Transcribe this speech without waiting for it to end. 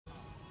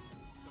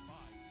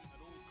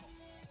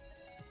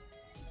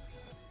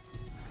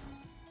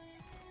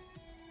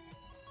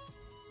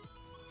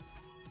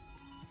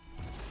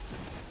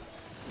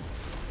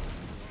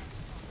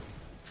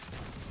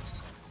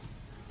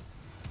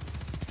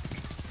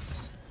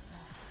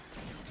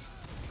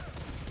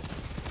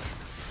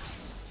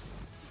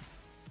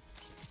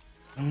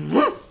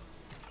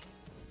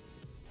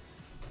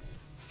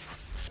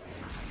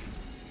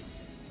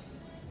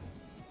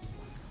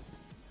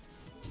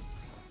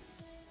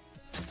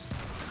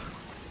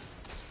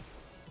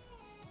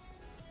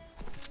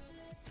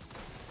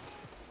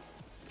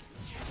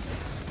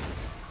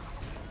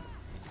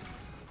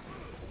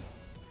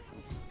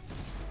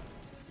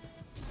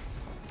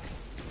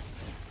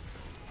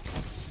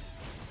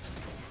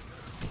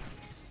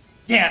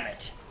damn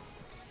it.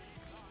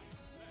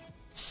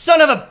 Son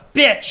of a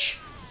bitch.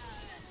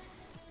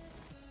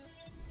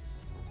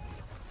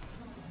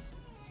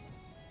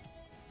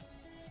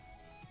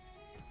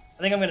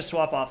 I think I'm gonna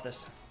swap off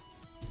this.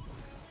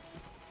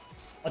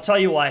 I'll tell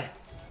you why.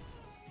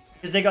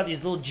 Because they got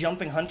these little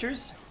jumping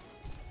hunters.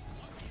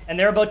 And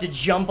they're about to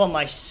jump on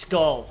my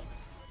skull.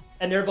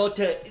 And they're about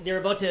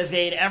to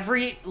evade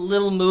every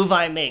little move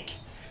I make.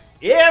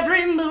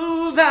 Every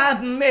move I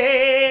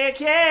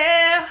make,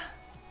 yeah.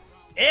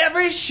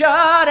 Every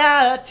shot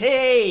I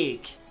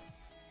take.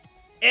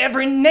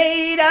 Every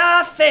nade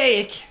I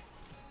fake.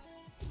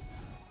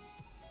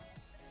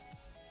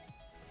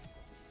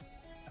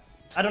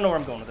 I don't know where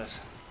I'm going with this.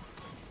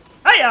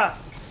 Hiya!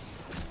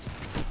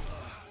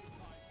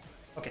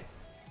 Okay.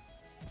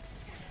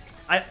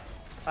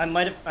 I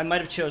might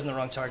have chosen the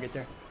wrong target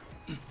there.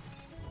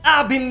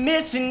 I'll be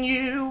missing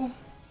you.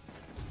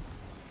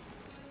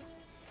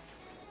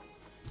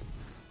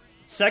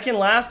 Second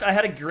last, I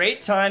had a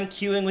great time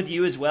queuing with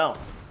you as well.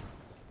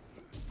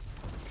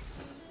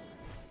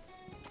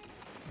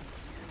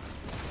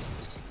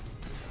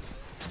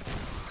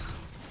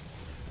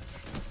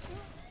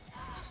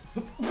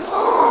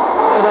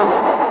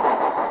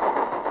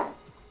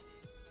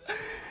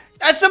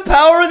 That's the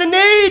power of the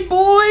nade,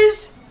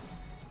 boys!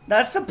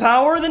 That's the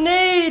power of the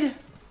nade!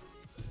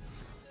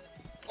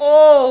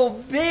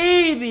 Oh,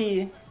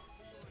 baby!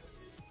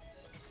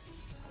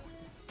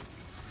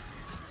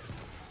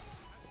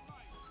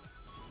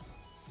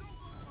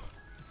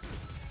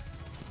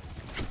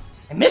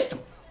 I missed him!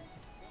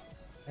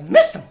 I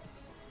missed him!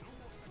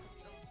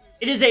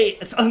 It is a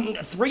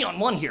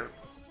 3-on-1 here.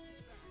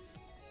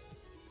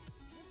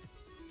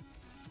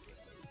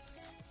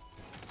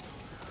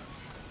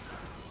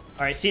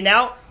 Alright, see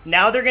now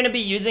they're gonna be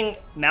using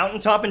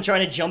Mountaintop and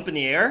trying to jump in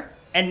the air.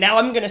 And now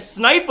I'm gonna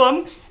snipe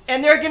them,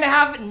 and they're gonna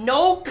have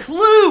no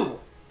clue!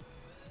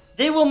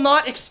 They will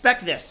not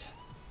expect this.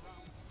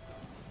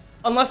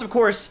 Unless, of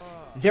course,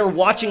 they're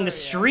watching the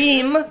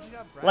stream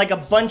like a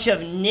bunch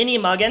of ninny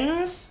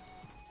muggins.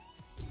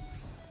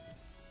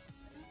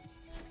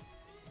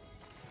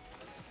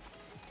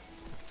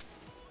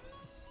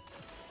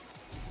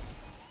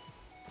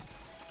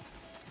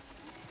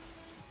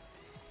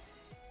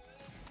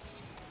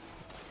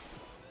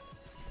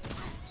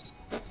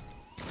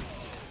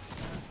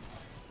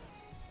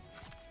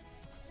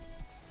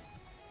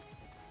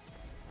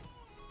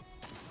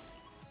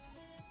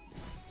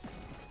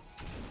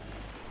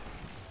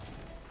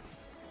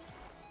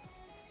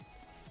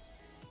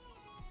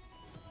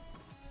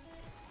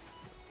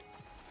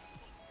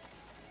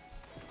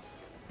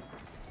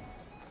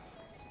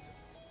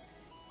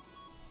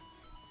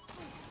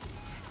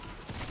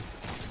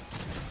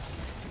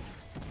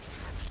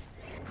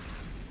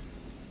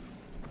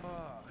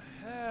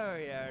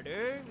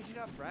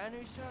 Brand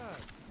new shot.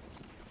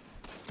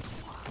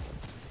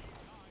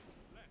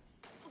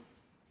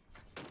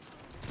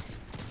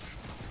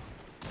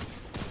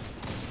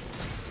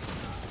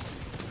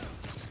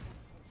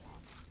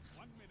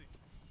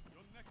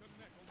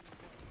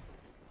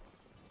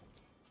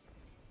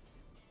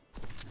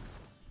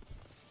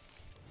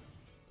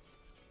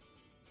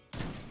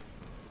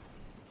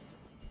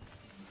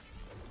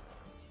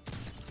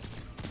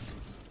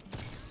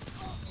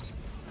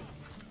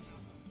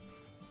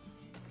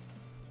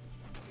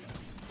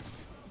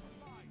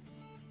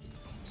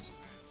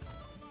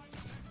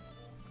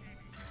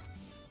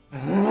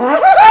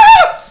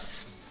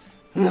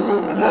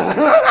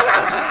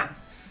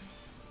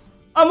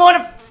 I'm on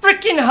a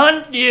freaking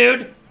hunt,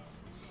 dude!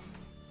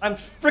 I'm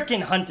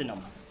freaking hunting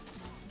them.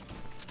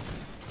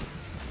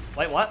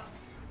 Wait, what?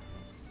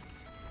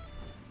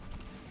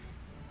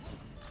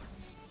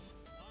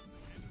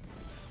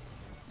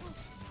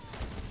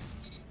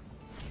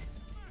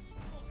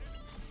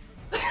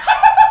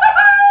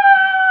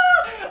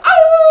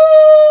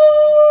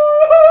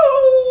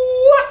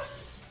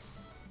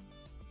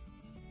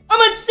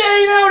 I'm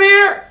insane out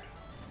here!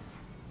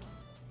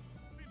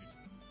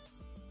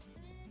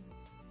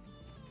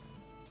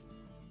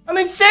 I'm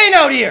insane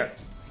out here!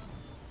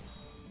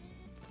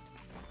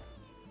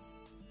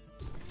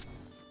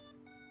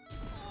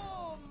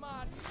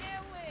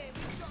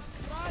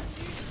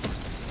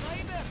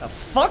 The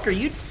fuck are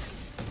you?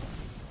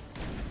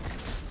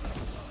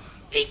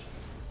 He's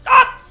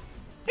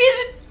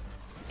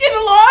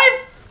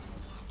alive?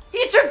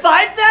 He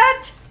survived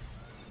that?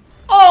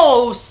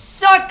 Oh,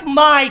 suck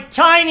my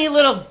tiny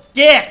little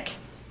dick!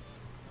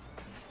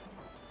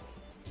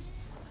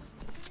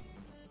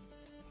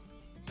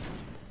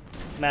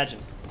 Imagine.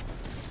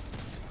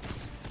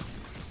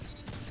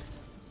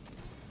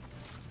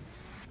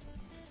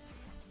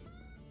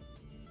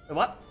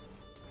 What?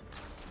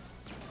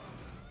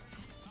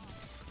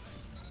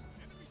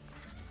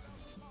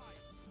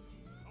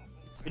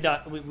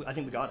 I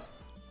think we got it.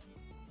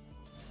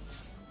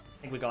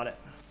 I think we got it.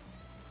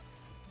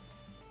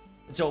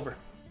 It's over.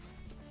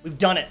 We've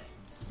done it.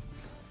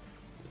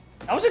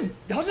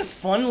 That was a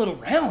fun little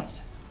round.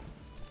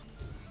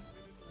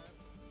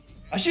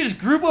 I should just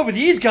group up with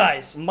these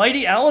guys.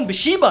 Mighty Owl and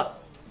Bathsheba.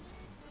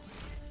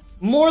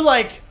 More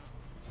like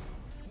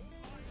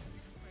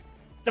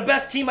The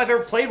best team I've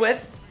ever played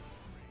with.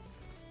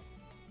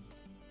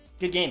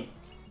 Good game.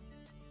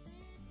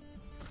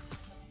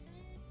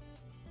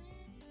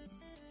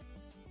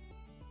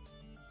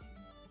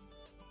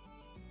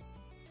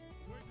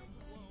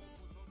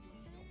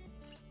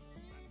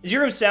 Is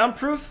your room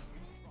soundproof?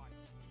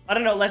 I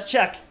don't know, let's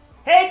check.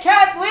 Hey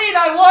Kathleen,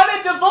 I want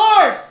a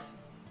divorce!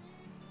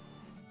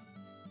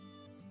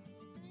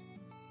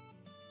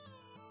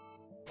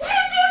 What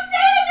did you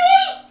say to me?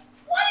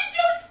 What did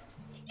you...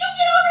 You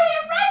get over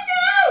here right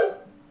now!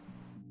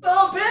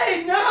 Oh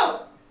babe,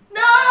 no!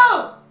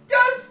 No!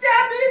 Don't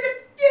stab me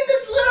in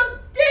this little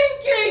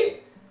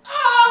dinky!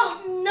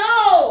 Oh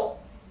no!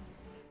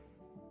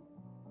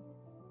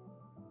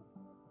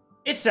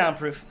 It's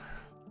soundproof.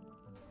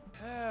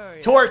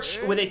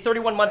 Torch with a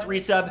 31-month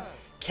resub.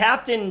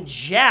 Captain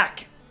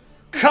Jack.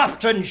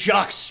 Captain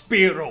Jack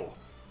Sparrow.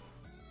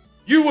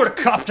 You were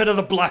captain of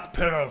the Black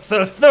Pearl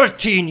for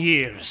 13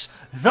 years.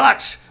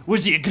 That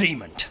was the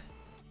agreement.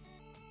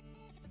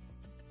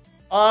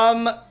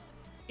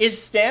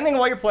 Is standing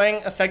while you're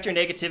playing affect your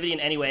negativity in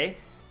any way?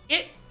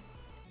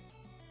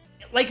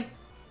 Like,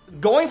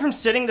 going from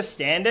sitting to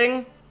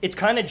standing, it's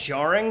kind of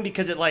jarring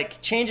because it, like,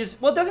 changes...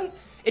 Well,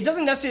 it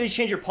doesn't necessarily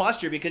change your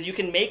posture because you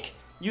can make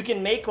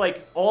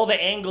like all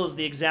the angles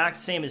the exact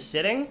same as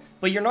sitting,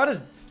 but you're not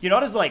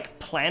as like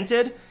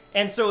planted.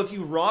 And so if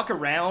you rock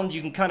around,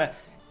 you can kind of,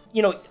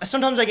 you know,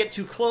 sometimes I get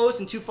too close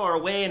and too far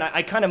away, and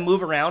I kind of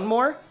move around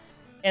more.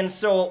 And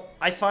so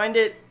I find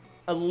it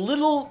a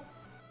little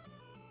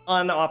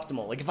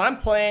unoptimal. Like if I'm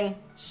playing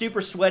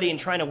super sweaty and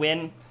trying to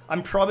win,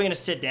 I'm probably gonna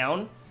sit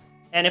down.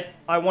 And if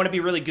I want to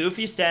be really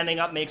goofy, standing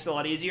up makes it a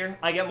lot easier.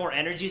 I get more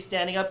energy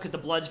standing up because the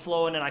blood's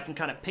flowing and I can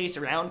kind of pace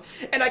around.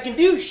 And I can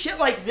do shit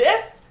like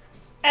this,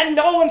 and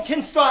no one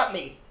can stop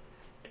me.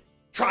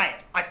 Try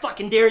it. I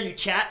fucking dare you,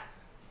 chat.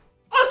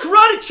 I'll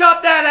karate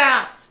chop that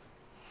ass!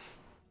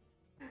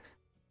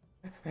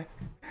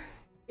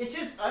 It's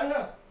just, I don't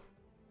know.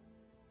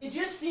 It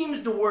just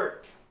seems to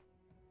work.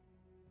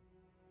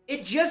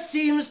 It just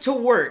seems to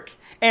work.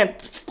 And...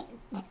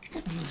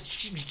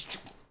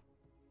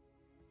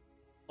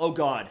 Oh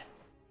god.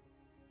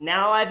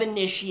 Now I've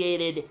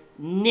initiated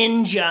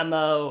ninja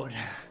mode.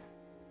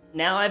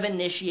 Now I've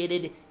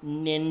initiated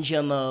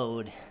ninja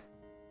mode.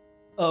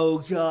 Oh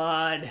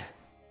god.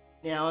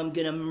 Now I'm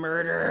gonna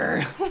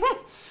murder.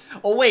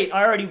 Oh wait,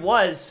 I already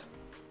was.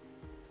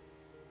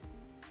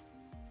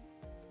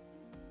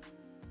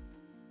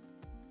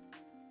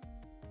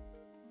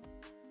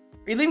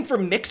 Are you leaving for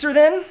Mixer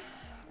then?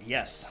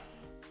 Yes.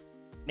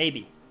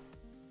 Maybe.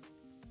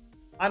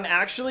 I'm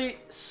actually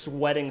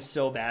sweating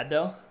so bad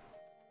though.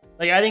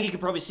 Like I think you could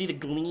probably see the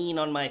gleam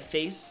on my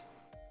face.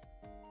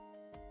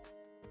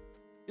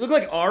 You look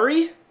like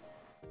Ari?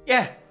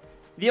 Yeah.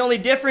 The only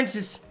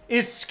difference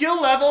is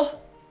skill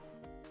level.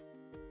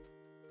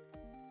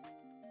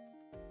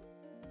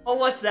 Oh,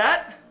 what's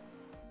that?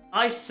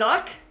 I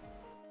suck?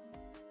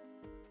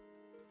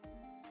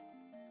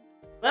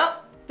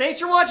 Well, thanks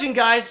for watching,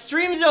 guys.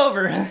 Stream's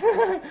over.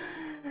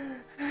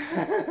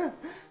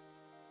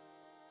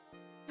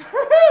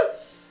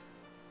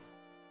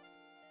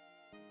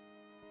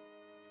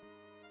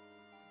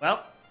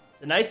 Well,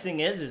 the nice thing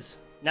is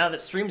now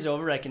that stream's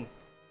over, I can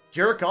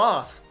jerk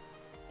off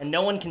and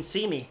no one can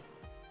see me.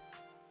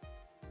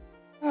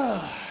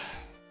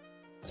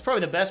 That's probably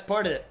the best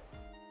part of it.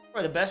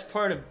 Probably the best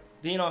part of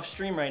being off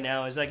stream right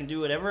now is I can do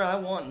whatever I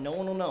want and no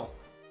one will know.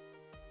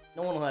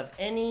 No one will have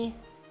any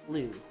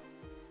clue.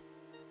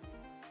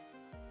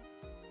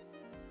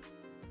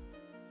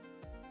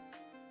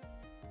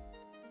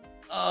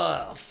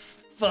 Oh,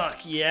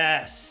 fuck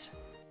yes.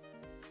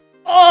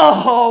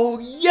 Oh,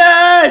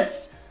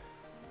 yes!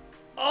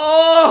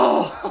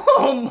 Oh,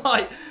 oh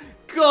my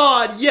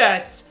god,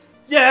 yes!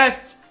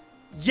 Yes!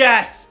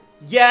 Yes!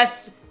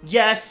 Yes!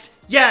 Yes!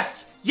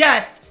 Yes!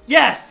 Yes!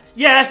 Yes!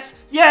 Yes!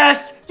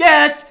 Yes!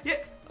 Yes! Yes!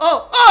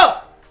 Oh!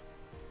 Oh!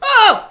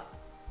 Oh!